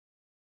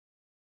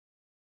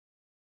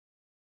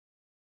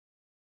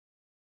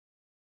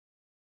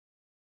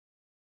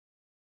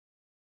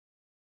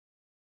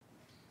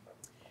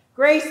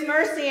Grace,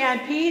 mercy, and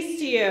peace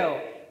to you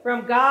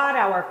from God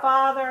our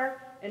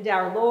Father and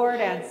our Lord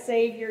and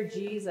Savior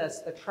Jesus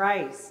the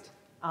Christ.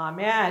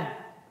 Amen.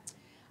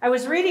 I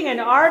was reading an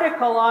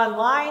article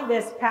online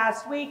this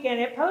past week, and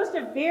it posed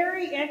a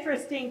very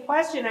interesting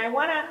question. I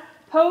want to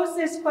pose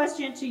this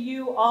question to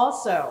you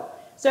also.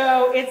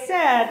 So it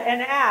said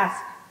and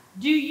asked,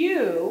 do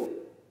you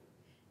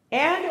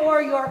and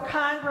or your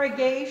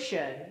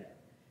congregation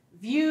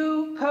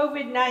view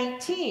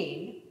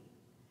COVID-19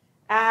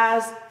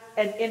 as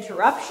an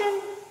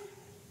interruption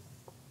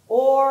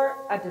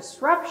or a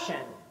disruption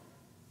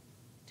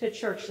to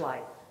church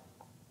life?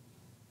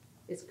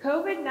 Is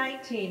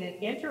COVID-19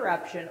 an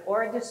interruption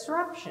or a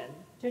disruption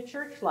to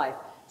church life?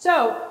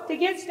 So, to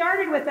get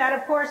started with that,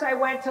 of course, I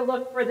went to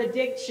look for the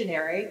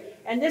dictionary,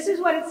 and this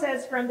is what it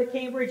says from the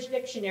Cambridge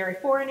Dictionary.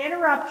 For an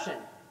interruption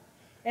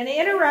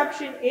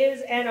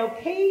is an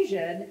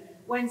occasion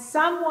when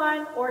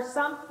someone or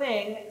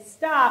something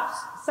stops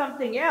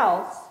something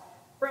else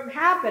from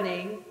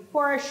happening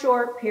for a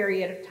short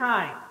period of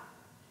time.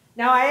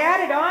 Now, I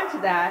added on to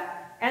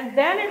that, and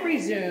then it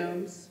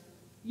resumes,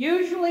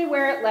 usually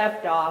where it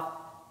left off,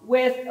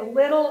 with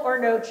little or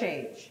no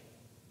change.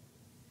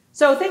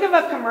 So think of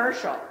a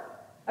commercial.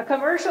 A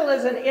commercial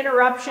is an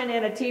interruption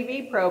in a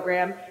TV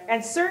program,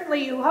 and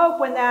certainly you hope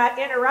when that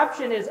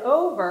interruption is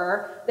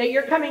over that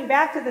you're coming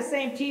back to the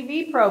same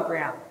TV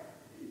program.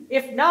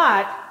 If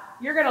not,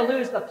 you're going to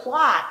lose the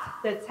plot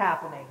that's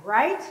happening,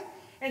 right?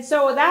 And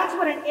so that's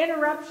what an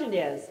interruption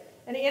is.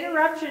 An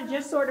interruption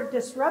just sort of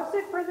disrupts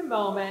it for the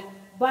moment,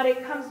 but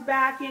it comes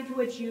back into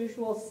its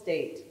usual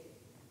state.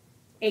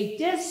 A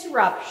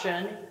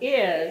disruption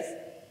is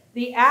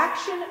the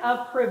action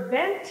of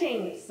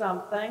preventing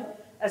something,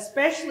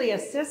 especially a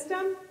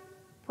system,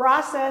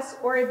 process,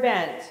 or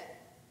event,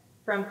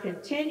 from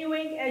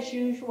continuing as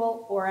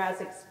usual or as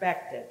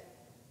expected.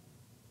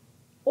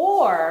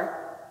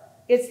 Or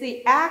it's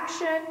the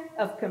action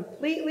of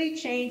completely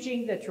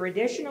changing the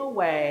traditional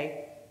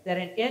way that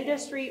an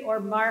industry or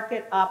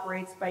market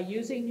operates by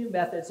using new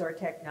methods or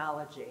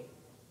technology.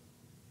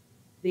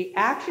 The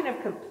action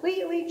of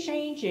completely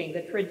changing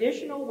the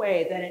traditional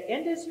way that an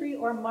industry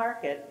or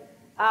market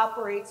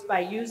operates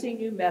by using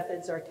new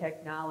methods or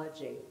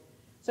technology.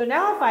 So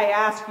now if I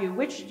ask you,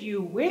 which do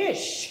you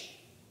wish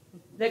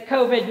that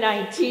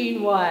COVID-19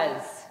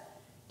 was?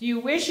 Do you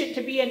wish it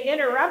to be an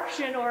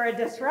interruption or a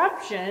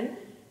disruption?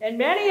 And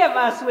many of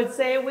us would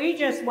say we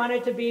just want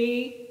it to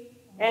be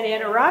an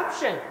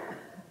interruption.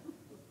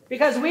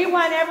 Because we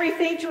want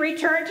everything to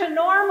return to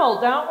normal,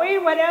 don't we?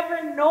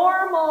 Whatever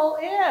normal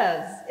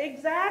is.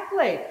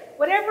 Exactly.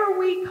 Whatever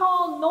we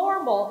call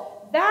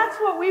normal, that's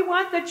what we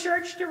want the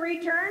church to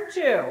return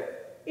to.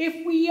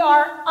 If we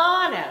are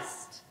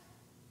honest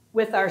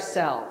with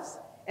ourselves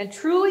and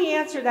truly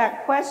answer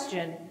that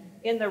question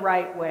in the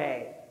right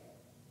way.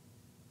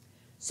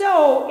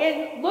 So,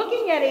 in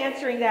looking at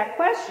answering that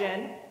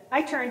question,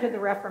 I turned to the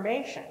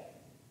Reformation.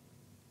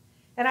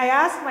 And I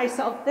asked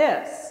myself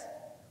this.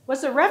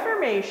 Was the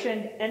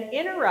Reformation an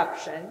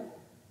interruption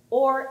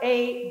or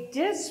a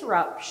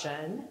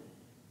disruption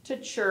to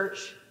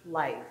church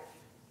life?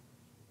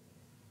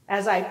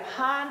 As I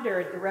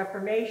pondered the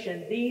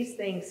Reformation, these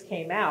things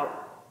came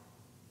out.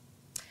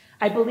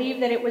 I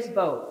believe that it was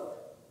both.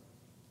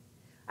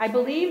 I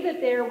believe that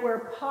there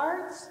were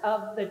parts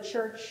of the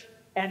church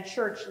and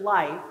church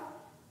life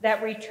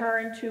that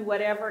returned to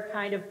whatever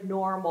kind of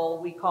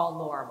normal we call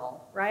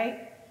normal,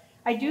 right?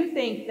 I do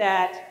think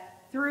that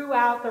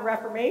throughout the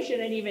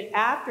Reformation and even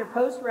after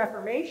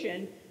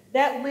post-Reformation,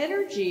 that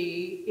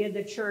liturgy in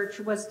the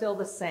church was still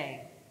the same.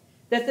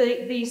 That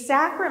the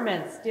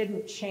sacraments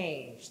didn't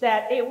change.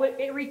 That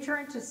it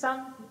returned to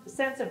some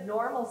sense of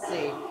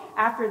normalcy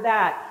after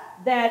that.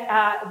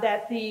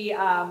 That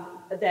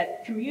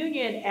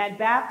communion and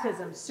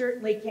baptism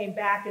certainly came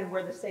back and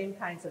were the same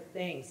kinds of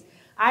things.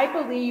 I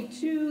believe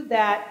too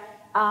that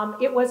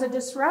it was a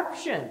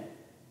disruption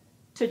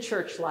to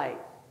church life.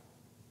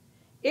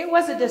 It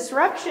was a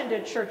disruption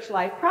to church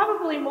life,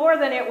 probably more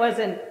than it was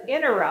an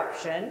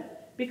interruption,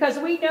 because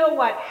we know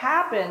what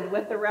happened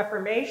with the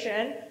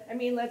Reformation. I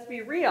mean, let's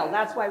be real.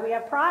 That's why we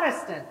have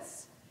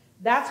Protestants.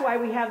 That's why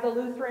we have the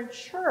Lutheran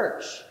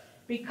Church,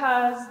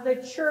 because the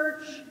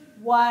church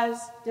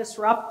was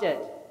disrupted.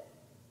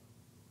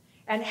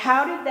 And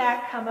how did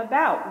that come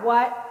about?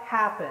 What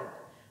happened?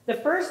 The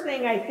first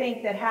thing I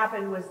think that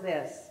happened was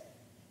this,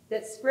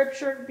 that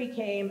Scripture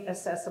became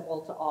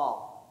accessible to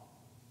all.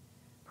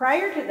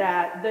 Prior to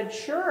that, the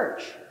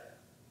church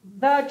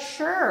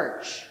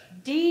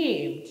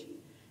deemed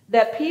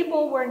that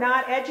people were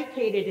not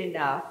educated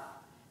enough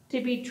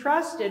to be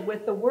trusted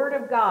with the Word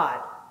of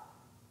God.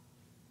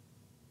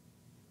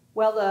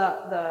 Well,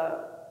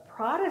 the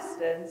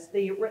Protestants,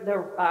 the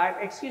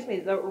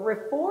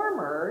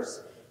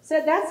Reformers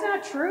said that's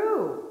not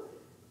true.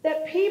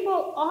 That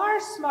people are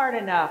smart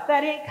enough,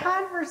 that in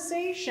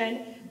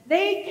conversation,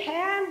 they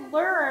can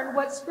learn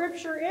what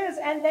Scripture is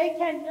and they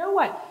can know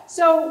it.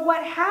 So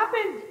what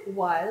happened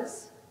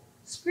was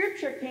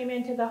Scripture came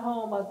into the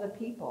home of the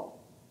people.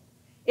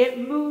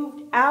 It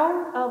moved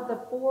out of the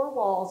four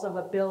walls of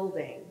a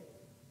building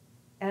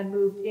and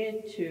moved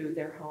into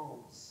their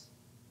homes.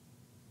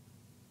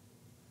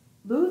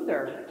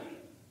 Luther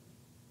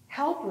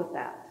helped with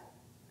that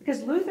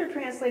because Luther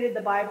translated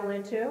the Bible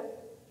into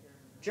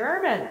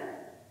German,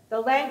 the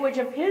language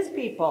of his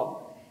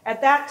people.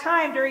 At that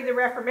time, during the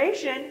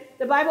Reformation,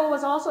 the Bible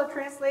was also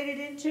translated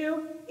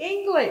into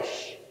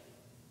English.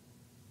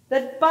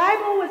 The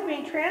Bible was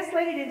being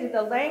translated into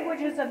the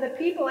languages of the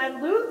people,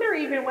 and Luther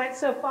even went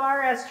so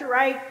far as to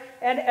write,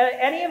 and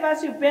any of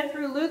us who've been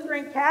through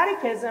Lutheran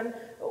catechism,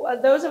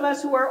 those of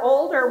us who are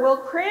older will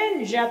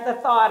cringe at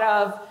the thought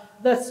of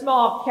the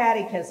small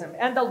catechism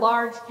and the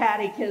large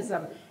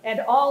catechism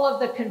and all of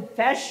the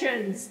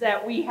confessions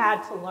that we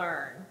had to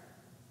learn,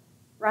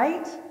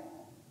 right?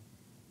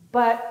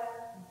 But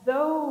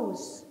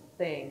those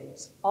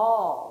things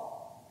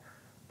all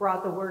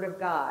brought the Word of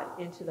God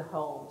into the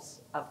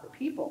homes of the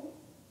people,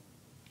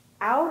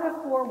 out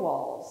of four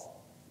walls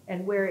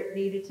and where it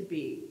needed to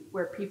be,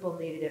 where people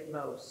needed it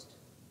most.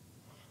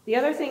 The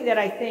other thing that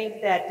I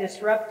think that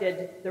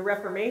disrupted the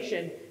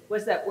Reformation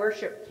was that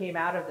worship came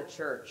out of the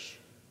church.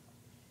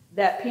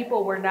 That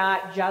people were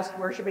not just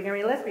worshiping. I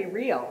mean, let's be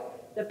real.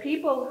 The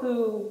people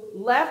who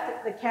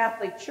left the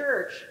Catholic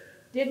Church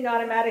didn't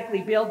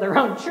automatically build their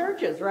own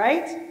churches,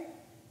 right?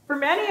 For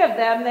many of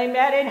them, they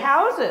met in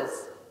houses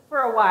for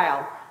a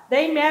while.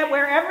 They met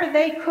wherever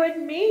they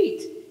could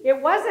meet. It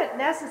wasn't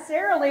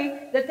necessarily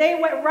that they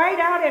went right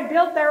out and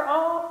built their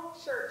own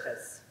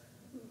churches.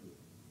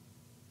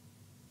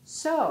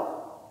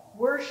 So,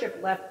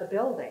 worship left the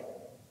building.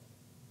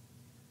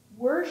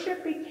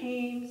 Worship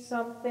became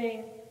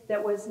something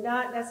that was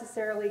not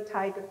necessarily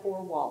tied to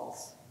four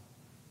walls,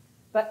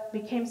 but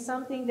became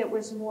something that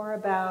was more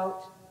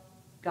about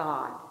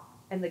God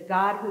and the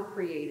God who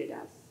created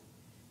us.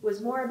 It was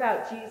more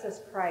about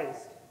Jesus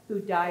Christ who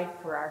died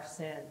for our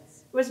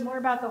sins. It was more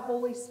about the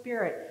Holy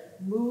Spirit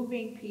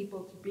moving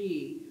people to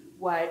be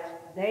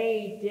what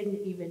they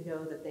didn't even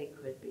know that they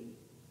could be.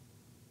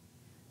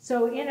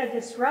 So in a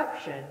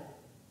disruption,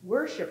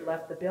 worship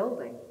left the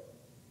building.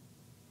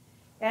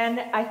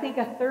 And I think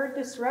a third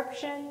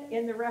disruption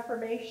in the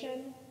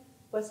Reformation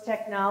was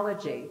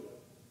technology.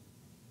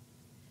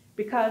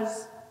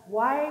 Because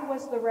why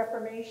was the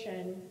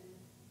Reformation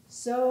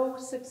so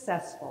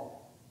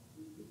successful?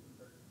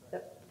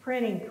 The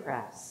printing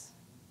press,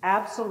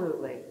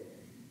 absolutely.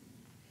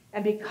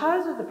 And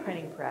because of the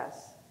printing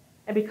press,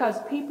 and because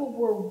people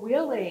were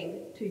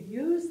willing to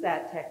use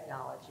that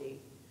technology,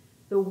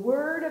 the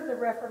word of the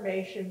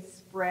Reformation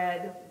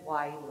spread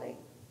widely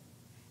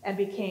and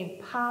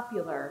became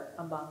popular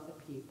among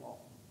the people.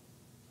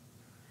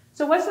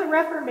 So was the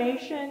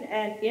Reformation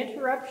an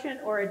interruption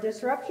or a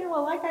disruption?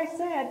 Well, like I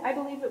said, I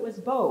believe it was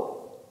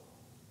both.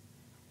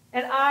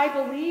 And I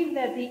believe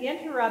that the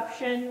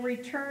interruption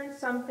returned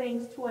some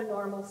things to a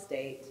normal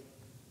state.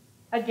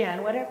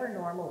 Again, whatever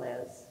normal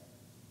is.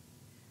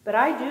 But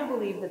I do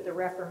believe that the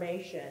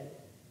Reformation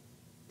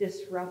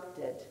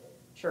disrupted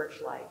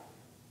church life.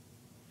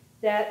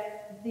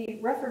 That the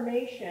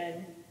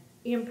Reformation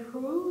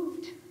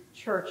improved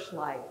church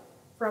life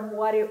from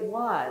what it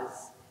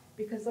was.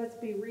 Because let's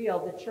be real,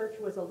 the church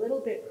was a little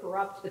bit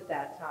corrupt at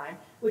that time,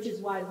 which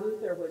is why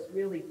Luther was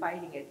really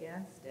fighting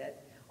against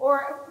it.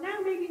 Or now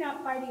maybe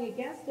not fighting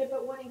against it,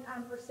 but wanting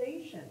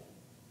conversation.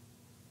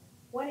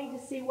 Wanting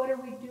to see what are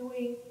we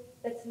doing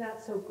that's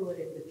not so good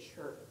in the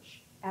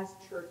church as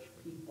church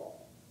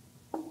people.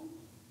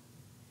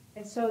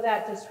 And so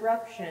that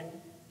disruption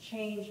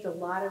changed a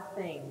lot of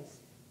things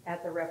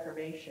at the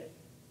Reformation.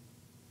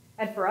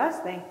 And for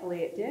us, thankfully,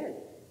 it did.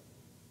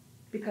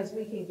 Because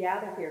we can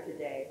gather here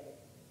today.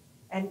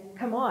 And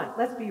come on,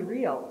 let's be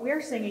real.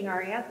 We're singing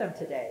our anthem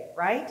today,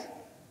 right?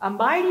 A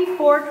mighty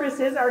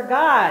fortress is our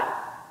God.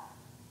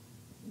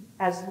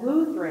 As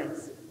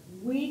Lutherans,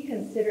 we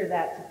consider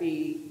that to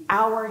be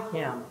our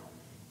hymn.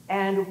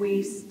 And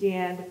we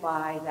stand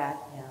by that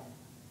hymn.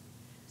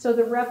 So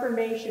the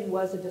Reformation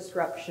was a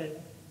disruption,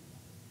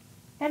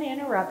 an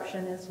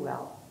interruption as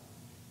well.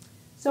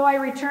 So I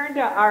return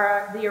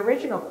to the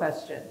original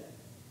question.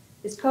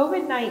 Is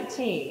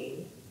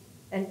COVID-19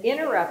 an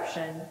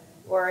interruption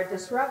or a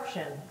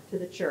disruption to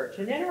the church?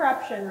 An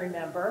interruption,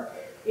 remember,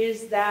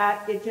 is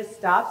that it just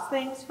stops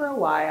things for a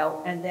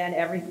while and then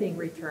everything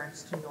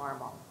returns to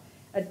normal.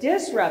 A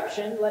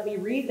disruption, let me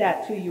read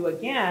that to you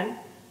again.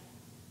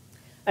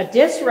 A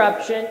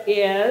disruption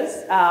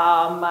is,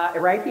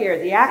 right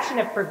here, the action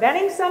of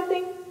preventing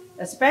something,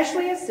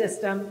 especially a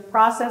system,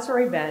 process, or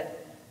event,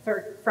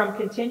 from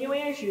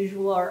continuing as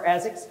usual or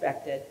as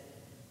expected.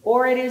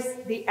 Or it is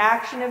the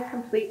action of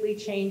completely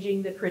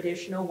changing the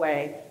traditional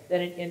way that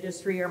an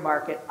industry or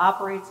market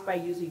operates by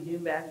using new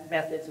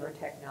methods or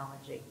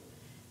technology.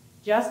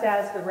 Just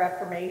as the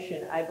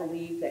Reformation, I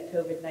believe that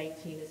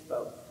COVID-19 is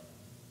both.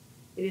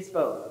 It is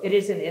both. It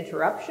is an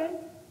interruption,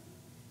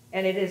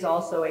 and it is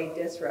also a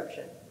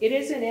disruption. It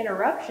is an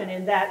interruption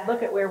in that,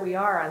 look at where we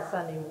are on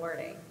Sunday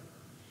morning.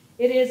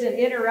 It is an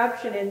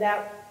interruption in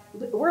that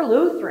we're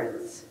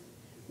Lutherans.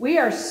 We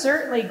are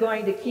certainly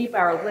going to keep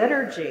our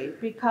liturgy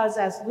because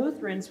as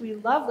Lutherans, we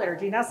love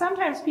liturgy. Now,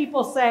 sometimes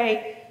people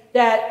say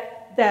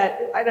that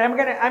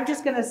and I'm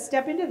just gonna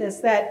step into this,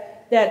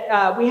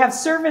 that we have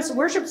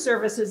worship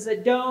services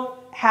that don't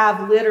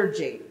have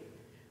liturgy.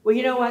 Well,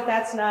 you know what?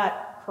 That's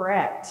not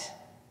correct.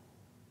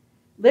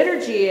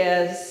 Liturgy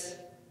is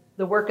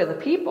the work of the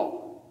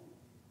people.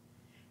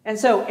 And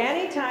so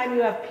anytime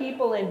you have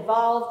people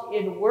involved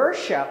in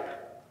worship,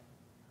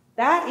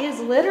 that is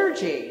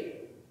liturgy.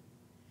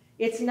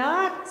 It's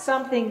not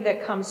something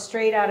that comes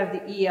straight out of the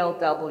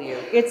ELW.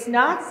 It's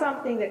not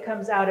something that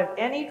comes out of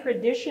any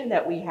tradition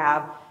that we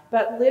have,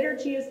 but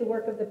liturgy is the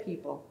work of the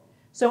people.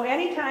 So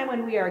anytime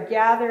when we are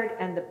gathered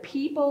and the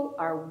people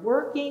are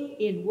working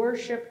in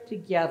worship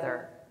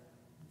together,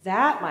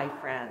 that, my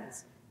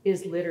friends,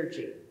 is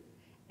liturgy.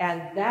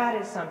 And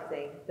that is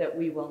something that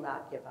we will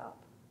not give up.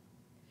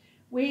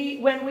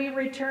 When we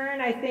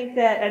return, I think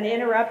that an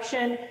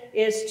interruption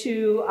is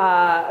to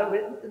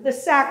the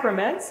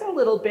sacraments a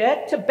little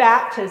bit, to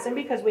baptism,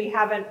 because we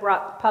haven't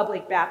brought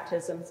public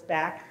baptisms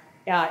back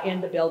in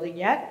the building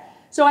yet.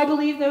 So I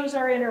believe those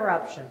are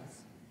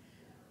interruptions.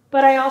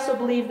 But I also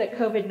believe that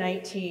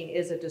COVID-19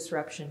 is a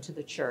disruption to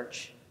the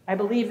church. I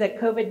believe that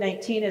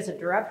COVID-19 is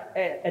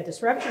a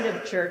disruption to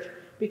the church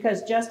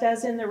because just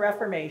as in the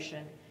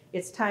Reformation,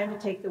 it's time to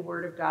take the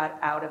Word of God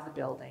out of the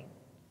building.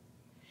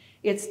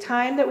 It's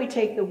time that we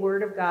take the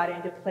Word of God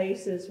into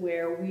places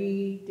where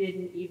we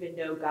didn't even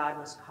know God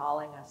was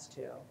calling us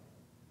to.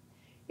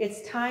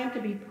 It's time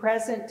to be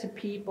present to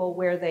people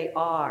where they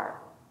are,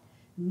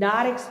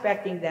 not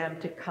expecting them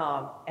to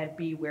come and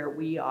be where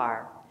we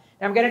are.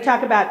 Now, I'm going to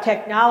talk about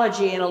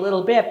technology in a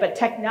little bit, but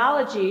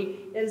technology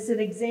is an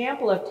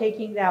example of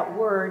taking that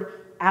Word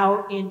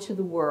out into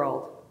the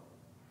world.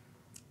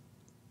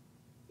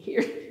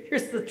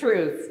 Here's the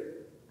truth.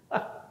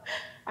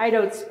 I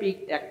don't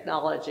speak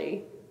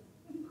technology.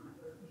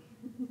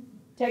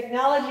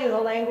 Technology is a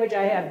language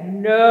I have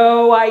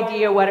no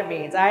idea what it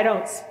means. I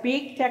don't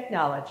speak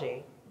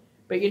technology.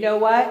 But you know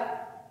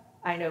what?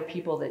 I know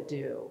people that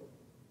do.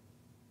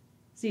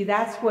 See,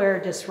 that's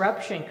where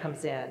disruption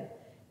comes in,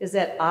 is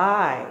that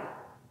I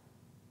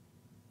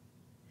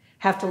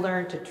have to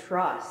learn to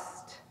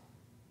trust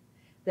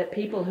that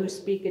people who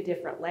speak a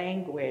different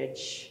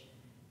language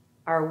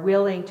are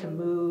willing to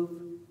move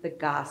the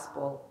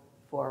gospel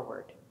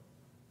forward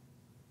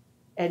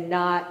and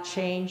not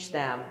change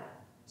them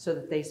so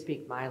that they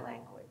speak my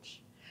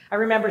language. I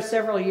remember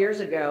several years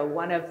ago,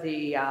 one of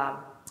the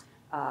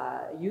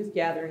youth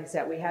gatherings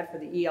that we had for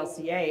the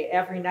ELCA,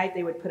 every night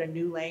they would put a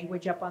new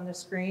language up on the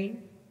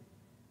screen.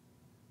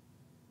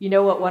 You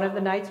know what one of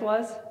the nights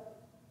was?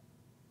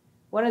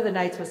 One of the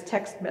nights was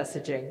text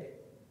messaging.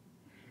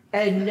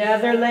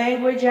 Another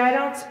language I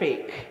don't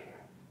speak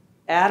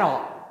at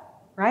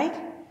all, right?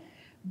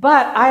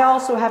 But I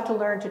also have to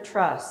learn to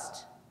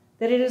trust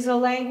that it is a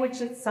language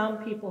that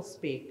some people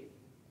speak.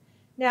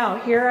 Now,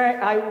 here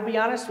I will be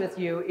honest with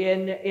you,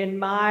 in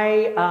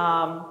my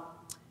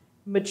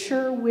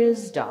mature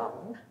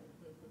wisdom,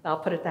 I'll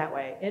put it that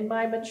way, in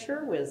my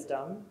mature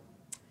wisdom,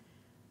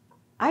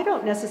 I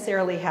don't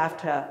necessarily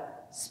have to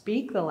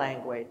speak the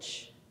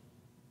language,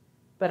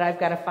 but I've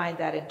got to find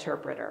that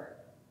interpreter.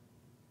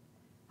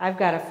 I've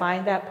got to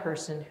find that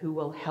person who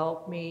will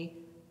help me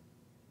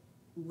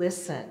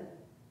listen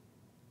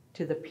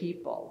to the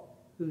people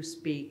who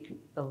speak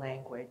the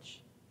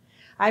language.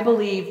 I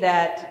believe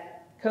that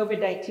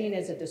COVID-19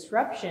 is a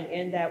disruption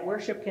in that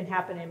worship can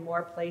happen in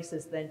more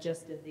places than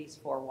just in these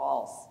four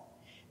walls.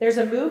 There's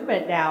a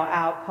movement now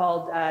out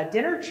called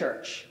dinner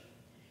church,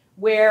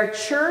 where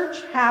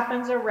church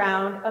happens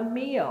around a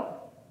meal.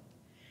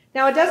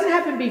 Now, it doesn't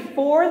happen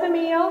before the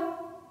meal,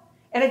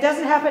 and it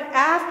doesn't happen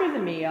after the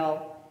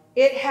meal.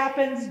 It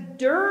happens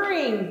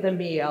during the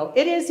meal.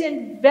 It is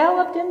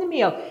enveloped in the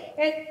meal.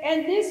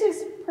 And this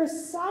is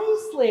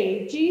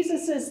precisely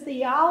Jesus'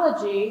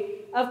 theology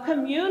of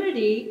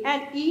community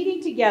and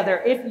eating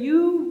together. If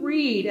you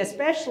read,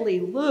 especially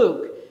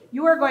Luke,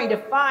 you are going to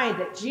find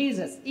that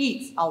Jesus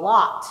eats a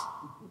lot.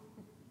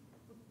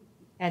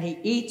 And he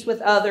eats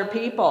with other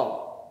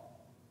people.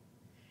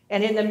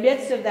 And in the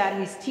midst of that,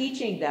 he's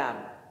teaching them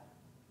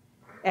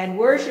and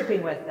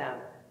worshiping with them,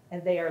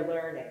 and they are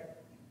learning.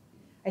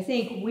 I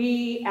think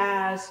we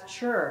as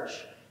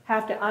church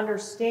have to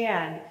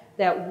understand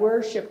that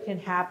worship can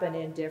happen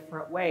in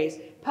different ways.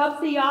 Pub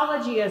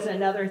theology is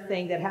another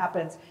thing that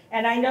happens.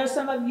 And I know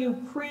some of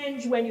you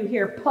cringe when you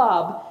hear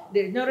pub.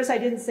 Notice I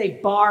didn't say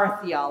bar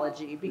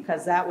theology,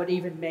 because that would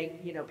even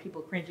make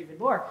people cringe even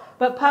more.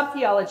 But pub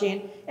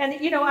theology, and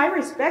I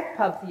respect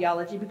pub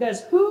theology,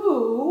 because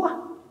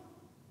who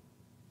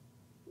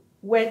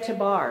went to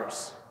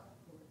bars?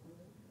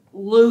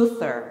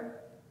 Luther.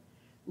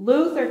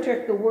 Luther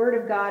took the Word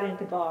of God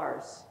into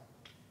bars.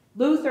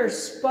 Luther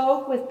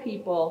spoke with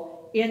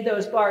people in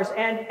those bars.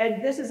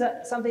 And this is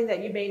something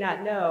that you may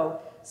not know.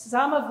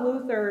 Some of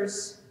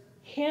Luther's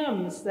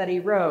hymns that he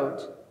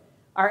wrote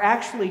are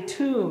actually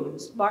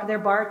tunes. They're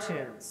bar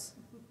tunes.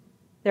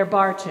 They're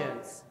bar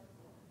tunes.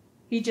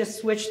 He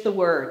just switched the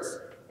words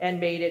and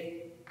made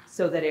it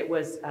so that it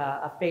was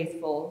a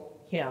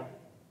faithful hymn.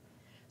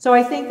 So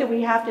I think that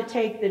we have to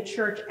take the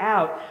church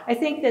out. I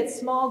think that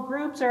small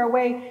groups are a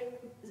way.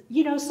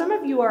 You know, some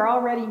of you are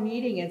already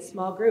meeting in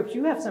small groups.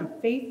 You have some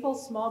faithful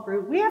small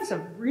groups. We have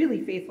some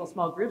really faithful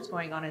small groups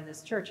going on in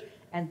this church,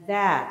 and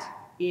that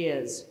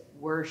is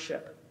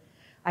worship.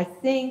 I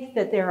think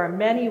that there are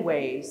many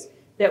ways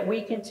that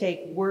we can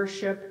take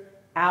worship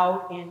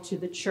out into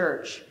the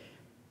church.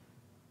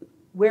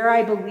 Where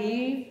I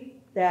believe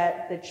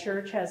that the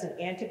church has an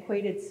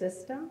antiquated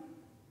system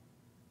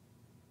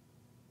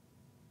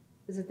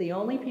is that the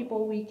only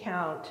people we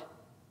count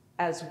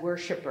as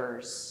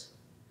worshipers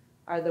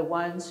are the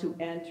ones who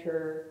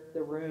enter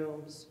the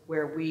rooms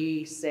where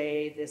we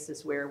say this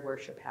is where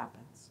worship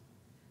happens.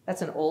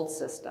 That's an old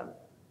system.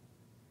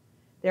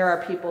 There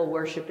are people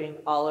worshiping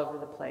all over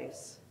the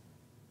place.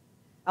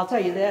 I'll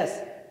tell you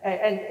this,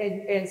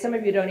 and some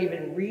of you don't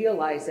even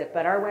realize it,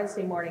 but our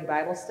Wednesday morning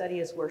Bible study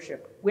is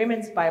worship.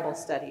 Women's Bible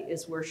study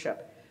is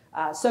worship.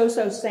 So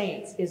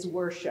Saints is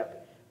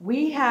worship.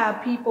 We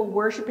have people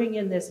worshiping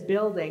in this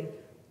building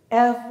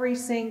every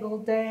single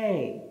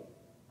day.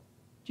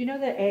 Do you know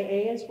that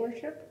AA is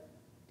worship?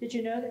 Did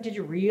you know that? Did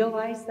you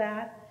realize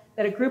that?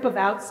 That a group of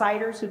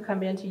outsiders who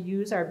come in to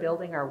use our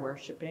building are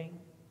worshiping?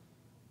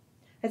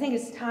 I think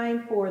it's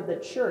time for the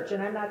church,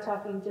 and I'm not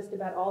talking just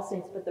about All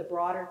Saints, but the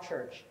broader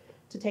church,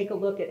 to take a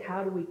look at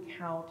how do we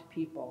count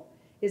people.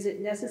 Is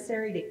it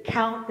necessary to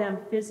count them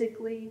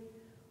physically,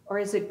 or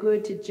is it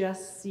good to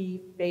just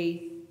see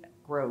faith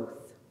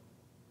growth?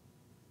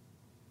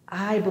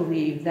 I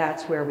believe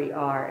that's where we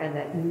are, and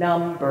that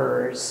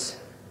numbers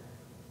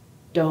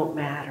don't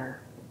matter.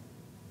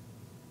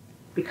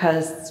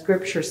 Because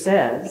Scripture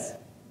says,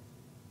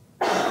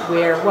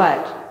 where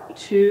what?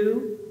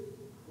 2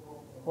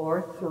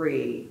 or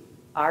 3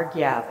 are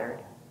gathered,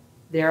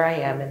 there I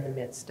am in the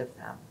midst of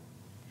them.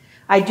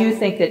 I do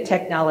think that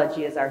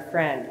technology is our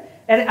friend.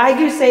 And I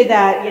do say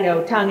that, you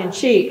know, tongue in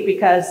cheek,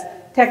 because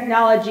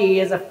technology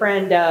is a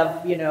friend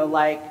of, you know,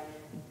 like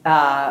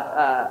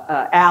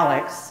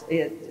Alex.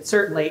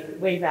 Certainly,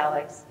 wave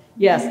Alex.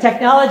 Yes,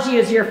 technology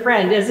is your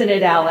friend, isn't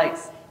it,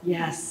 Alex?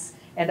 Yes,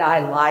 and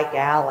I like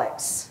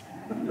Alex.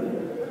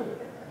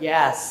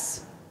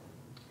 Yes.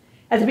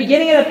 At the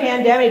beginning of the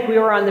pandemic, we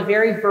were on the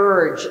very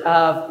verge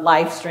of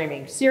live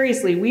streaming.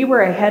 Seriously, we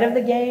were ahead of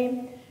the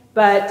game,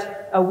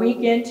 but a week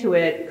into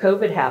it,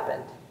 COVID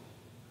happened.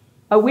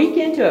 A week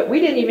into it,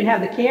 we didn't even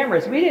have the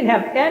cameras. We didn't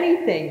have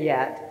anything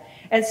yet.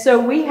 And so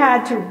we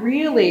had to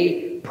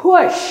really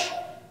push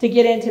to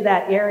get into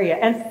that area.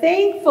 And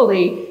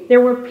thankfully, there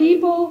were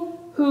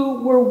people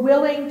who were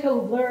willing to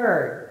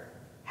learn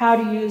how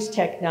to use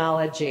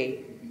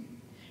technology.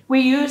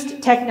 We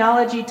used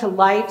technology to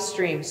live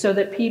stream so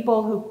that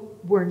people who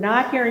were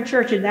not here in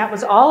church, and that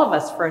was all of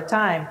us for a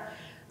time,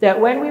 that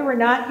when we were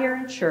not here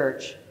in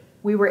church,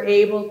 we were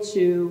able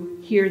to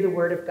hear the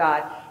Word of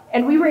God.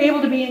 And we were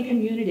able to be in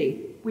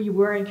community. We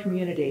were in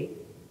community.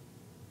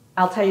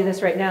 I'll tell you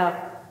this right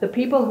now. The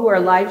people who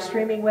are live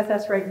streaming with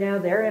us right now,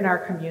 they're in our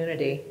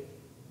community.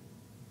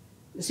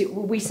 See,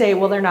 we say,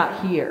 well, they're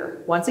not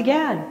here. Once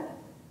again,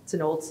 it's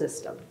an old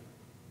system.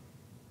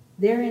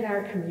 They're in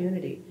our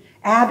community.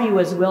 Abby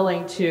was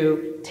willing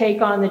to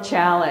take on the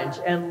challenge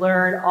and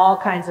learn all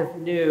kinds of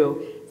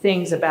new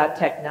things about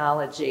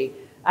technology.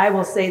 I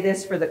will say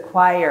this for the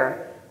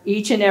choir,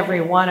 each and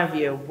every one of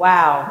you,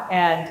 wow.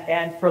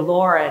 And for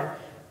Lauren,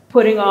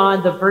 putting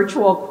on the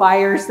virtual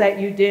choirs that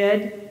you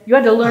did, you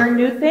had to learn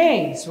new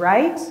things,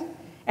 right?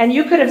 And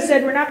you could have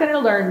said, we're not going to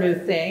learn new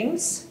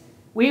things.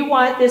 We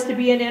want this to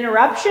be an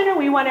interruption, and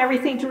we want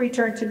everything to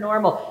return to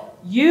normal.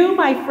 You,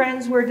 my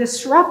friends, were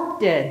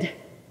disrupted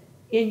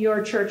in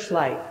your church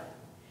life,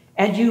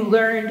 and you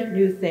learned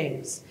new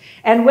things.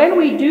 And when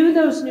we do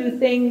those new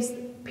things,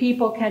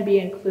 people can be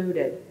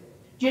included.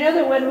 Do you know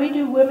that when we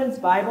do women's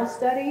Bible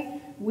study,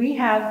 we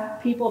have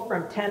people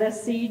from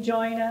Tennessee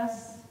join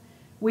us.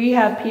 We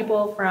have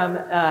people from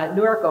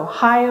Newark,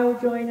 Ohio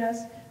join us.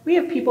 We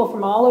have people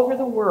from all over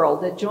the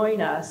world that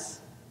join us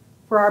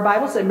for our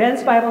Bible study.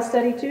 Men's Bible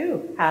study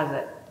too has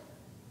it.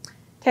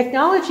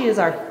 Technology is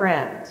our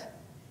friend.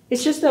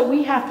 It's just that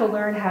we have to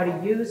learn how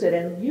to use it,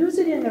 and use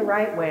it in the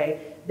right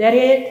way, that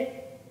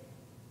it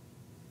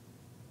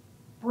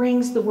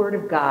brings the Word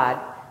of God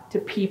to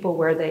people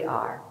where they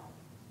are.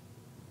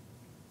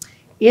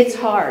 It's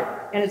hard,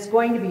 and it's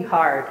going to be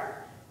hard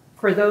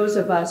for those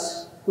of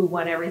us who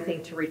want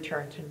everything to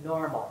return to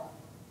normal.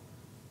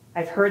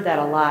 I've heard that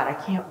a lot. I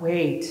can't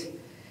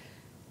wait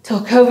till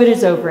COVID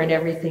is over and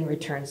everything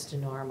returns to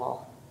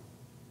normal.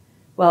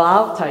 Well,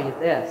 I'll tell you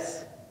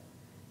this.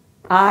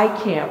 I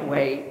can't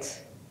wait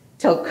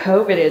till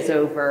COVID is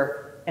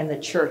over and the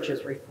church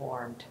is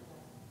reformed.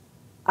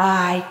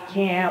 I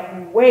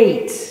can't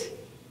wait,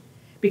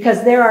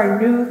 because there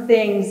are new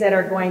things that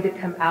are going to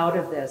come out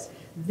of this.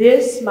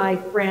 This, my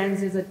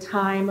friends, is a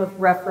time of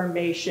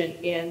reformation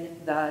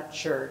in the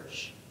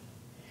church.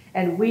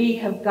 And we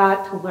have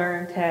got to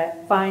learn to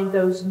find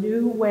those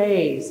new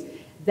ways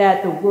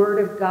that the Word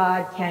of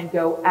God can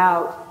go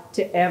out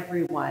to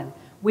everyone.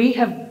 We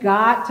have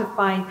got to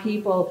find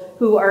people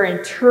who are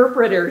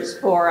interpreters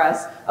for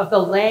us of the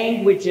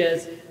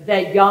languages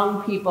that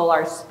young people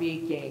are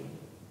speaking.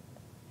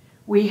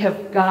 We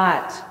have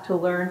got to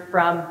learn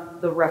from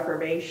the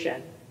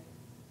Reformation,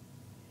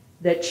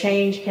 that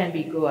change can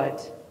be good,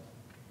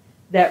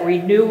 that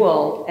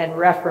renewal and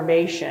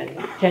reformation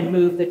can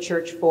move the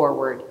church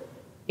forward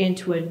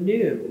into a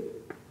new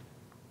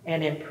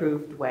and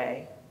improved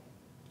way.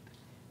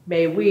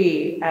 May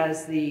we,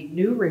 as the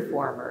new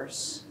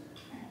reformers,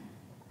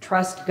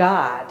 trust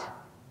God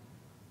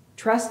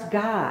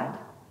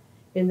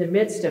in the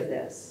midst of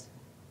this,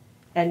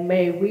 and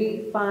may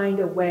we find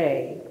a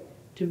way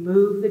to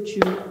move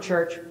the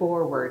church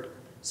forward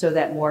so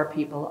that more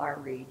people are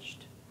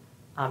reached.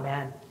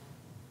 Amen.